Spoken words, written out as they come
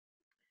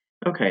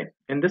Okay,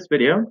 in this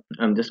video,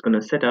 I'm just going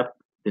to set up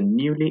the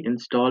newly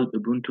installed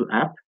Ubuntu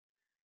app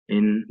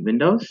in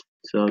Windows.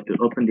 So to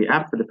open the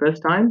app for the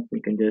first time,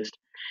 you can just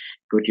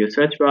go to your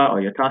search bar or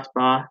your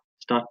taskbar,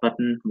 start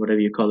button, whatever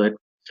you call it,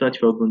 search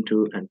for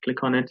Ubuntu and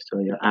click on it so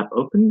your app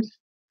opens.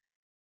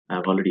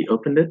 I've already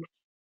opened it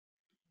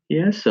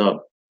here.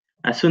 So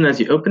as soon as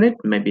you open it,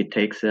 maybe it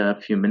takes a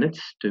few minutes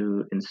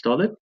to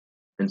install it,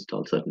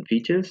 install certain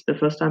features the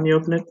first time you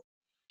open it.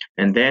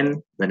 And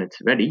then when it's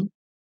ready,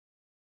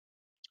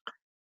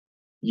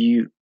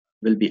 you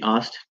will be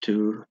asked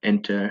to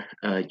enter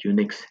a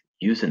Unix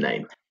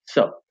username.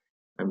 So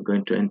I'm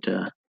going to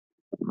enter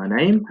my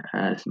name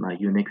as my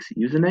Unix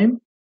username,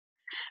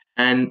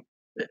 and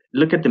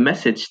look at the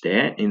message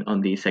there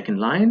on the second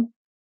line.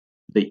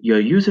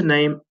 Your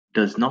username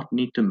does not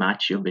need to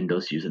match your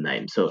Windows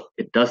username, so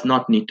it does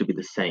not need to be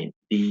the same.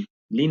 The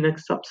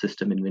Linux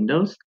subsystem in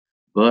Windows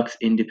works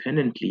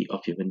independently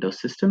of your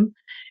Windows system.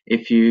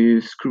 If you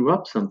screw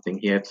up something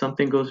here, if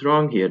something goes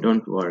wrong here,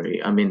 don't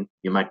worry. I mean,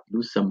 you might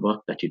lose some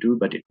work that you do,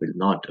 but it will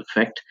not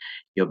affect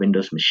your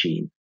Windows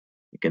machine.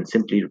 You can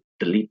simply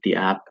delete the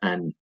app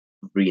and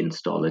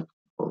reinstall it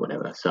or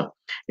whatever. So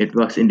it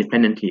works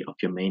independently of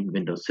your main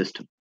Windows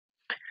system.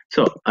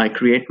 So I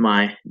create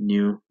my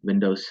new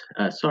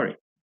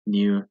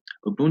new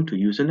Ubuntu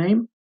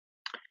username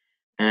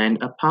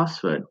and a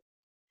password.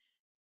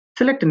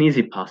 Select an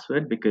easy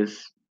password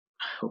because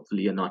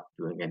hopefully you're not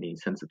doing any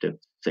sensitive,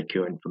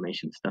 secure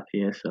information stuff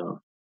here.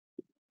 So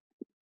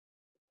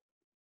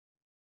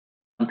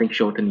something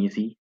short and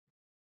easy.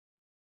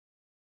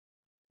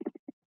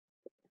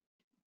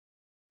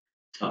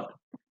 So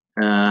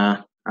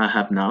I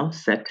have now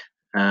set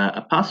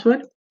a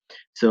password.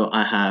 So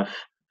I have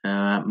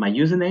my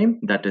username,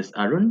 that is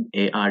Arun,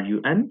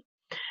 A-R-U-N.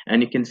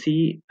 And you can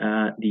see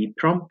the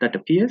prompt that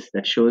appears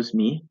that shows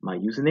me my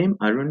username,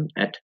 Arun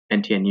at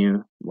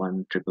NTNU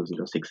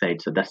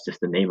 1000068. So that's just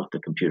the name of the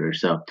computer.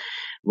 So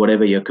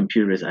whatever your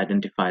computer is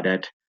identified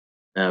at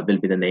will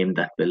be the name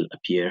that will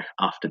appear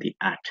after the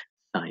 @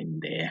 sign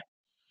there.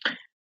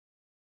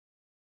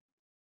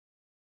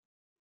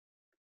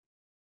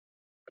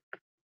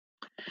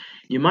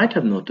 You might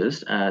have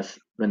noticed as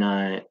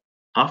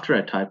after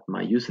I typed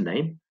my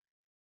username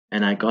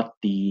and I got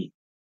the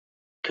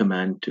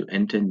command to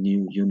enter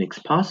new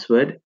Unix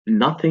password,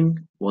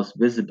 nothing was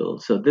visible.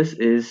 So this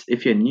is,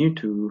 if you're new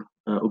to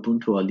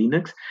Ubuntu or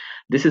Linux,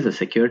 this is a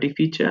security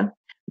feature.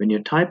 When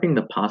you're typing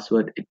the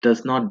password, it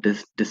does not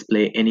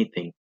display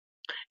anything.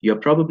 You're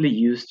probably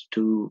used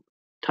to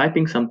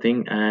typing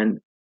something and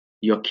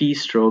your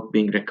keystroke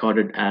being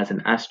recorded as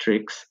an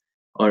asterisk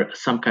or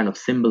some kind of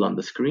symbol on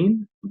the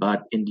screen,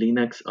 but in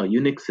Linux or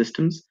Unix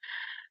systems,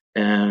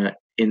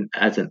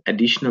 as an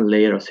additional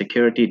layer of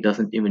security, it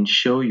doesn't even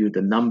show you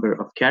the number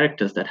of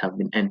characters that have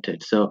been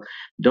entered. So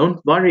don't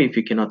worry if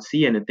you cannot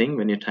see anything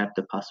when you type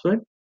the password.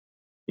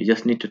 You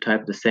just need to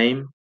type the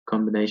same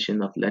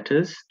combination of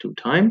letters 2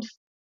 times,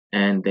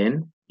 and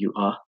then you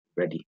are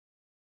ready.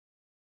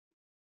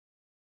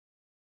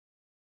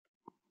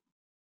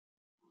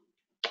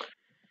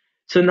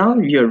 So now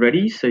you're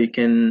ready. So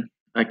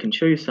I can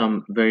show you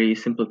some very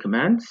simple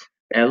commands.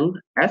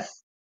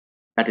 ls,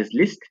 that is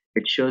list.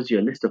 It shows you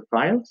a list of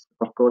files.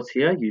 Of course,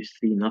 here you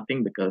see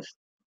nothing because,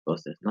 of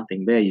course, there's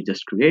nothing there. You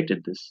just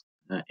created this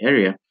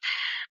area.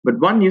 But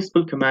one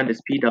useful command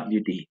is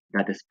pwd,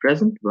 that is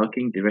present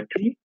working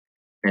directory.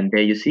 And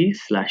there you see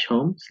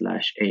 /home/ARUN.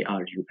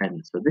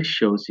 So this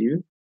shows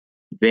you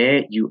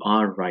where you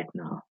are right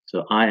now.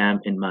 So I am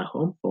in my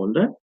home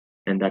folder,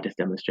 and that is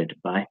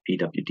demonstrated by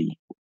pwd.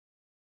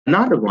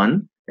 Another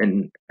one,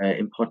 an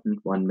important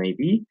one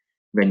maybe,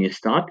 when you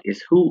start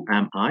is who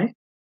am I?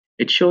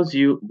 It shows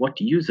you what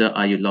user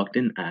are you logged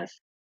in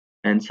as.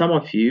 And some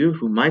of you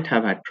who might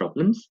have had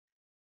problems,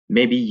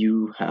 maybe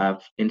you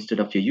have, instead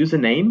of your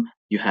username,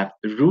 you have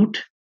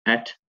root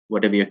at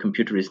whatever your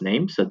computer is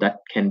named. So that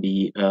can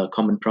be a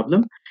common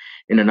problem.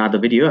 In another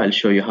video, I'll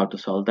show you how to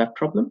solve that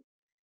problem.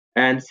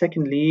 And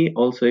secondly,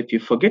 also, if you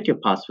forget your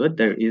password,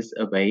 there is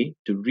a way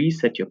to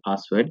reset your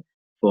password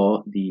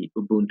for the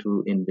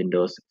Ubuntu in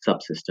Windows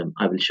subsystem.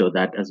 I will show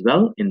that as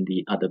well in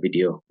the other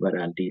video where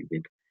I'll deal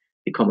with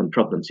the common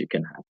problems you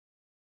can have.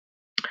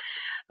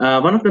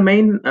 One of the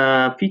main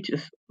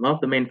one of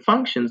the main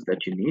functions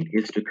that you need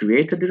is to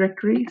create a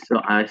directory.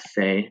 So I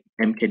say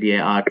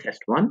mkdir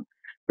test1.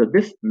 So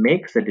this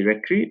makes a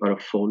directory or a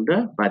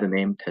folder by the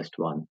name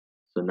test1.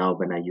 So now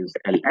when I use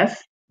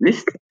ls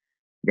list,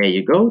 there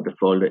you go, the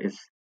folder is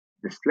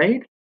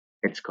displayed.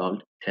 It's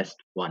called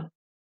test1.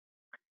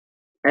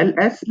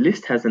 ls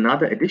list has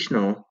another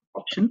additional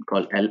option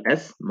called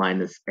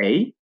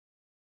ls-a,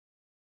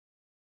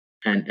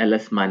 and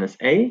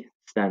ls-a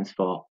stands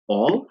for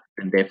all,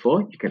 and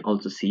therefore you can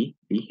also see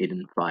the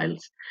hidden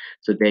files.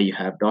 So there you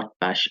have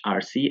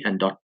 .bashrc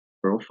and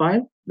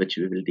 .profile, which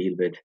we will deal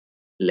with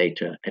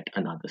later at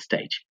another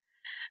stage.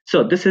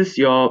 So this is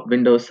your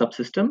Windows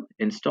subsystem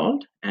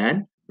installed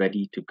and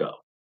ready to go.